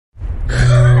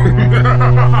Hey,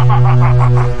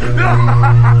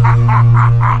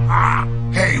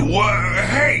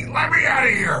 Hey, let me out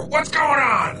of here! What's going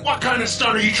on? What kind of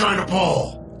stunt are you trying to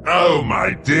pull? Oh,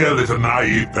 my dear little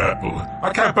naive Purple.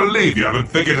 I can't believe you haven't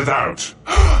figured it out.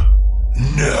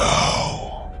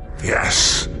 No.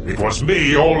 Yes, it was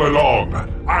me all along.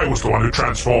 I was the one who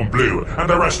transformed Blue and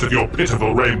the rest of your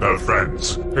pitiful rainbow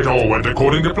friends. It all went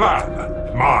according to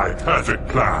plan. My perfect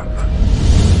plan.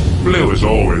 Blue has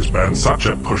always been such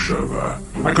a pushover.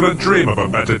 I couldn't dream of a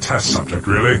better test subject,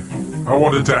 really. I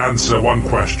wanted to answer one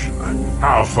question.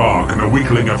 How far can a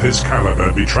weakling of his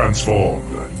caliber be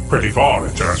transformed? Pretty far,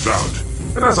 it turns out.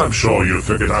 And as I'm sure you've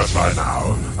figured out by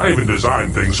now, I even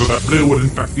designed things so that Blue would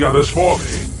infect the others for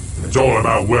me. It's all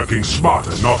about working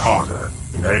smarter, not harder.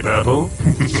 Hey, Purple?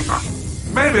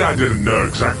 Maybe I didn't know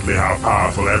exactly how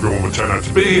powerful everyone would turn out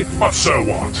to be, but so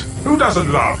what? Who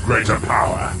doesn't love greater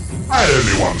power? I had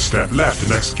only one step left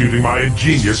in executing my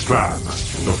ingenious plan.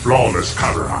 The flawless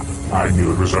cover-up. I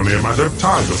knew it was only a matter of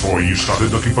time before you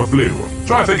started looking for Blue,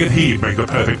 so I figured he'd make the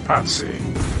perfect patsy.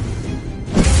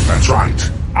 That's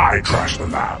right. I trashed the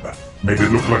lab. Made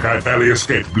it look like I barely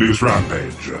escaped Blue's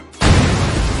rampage.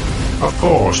 Of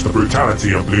course, the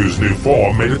brutality of Blue's new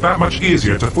form made it that much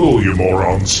easier to fool you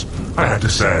morons. I had to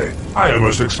say, I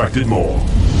almost expected more.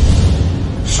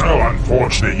 So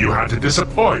unfortunate you had to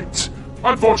disappoint.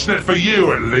 Unfortunate for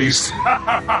you, at least.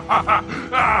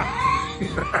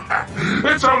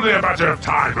 It's only a matter of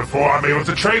time before I'm able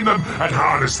to train them and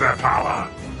harness their power.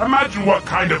 Imagine what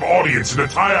kind of audience an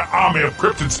entire army of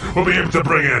cryptids will be able to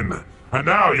bring in. And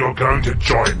now you're going to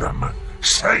join them.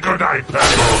 Say goodnight,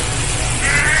 Purple.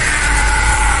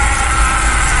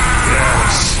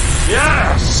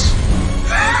 Yes!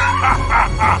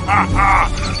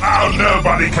 How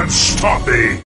nobody can stop me!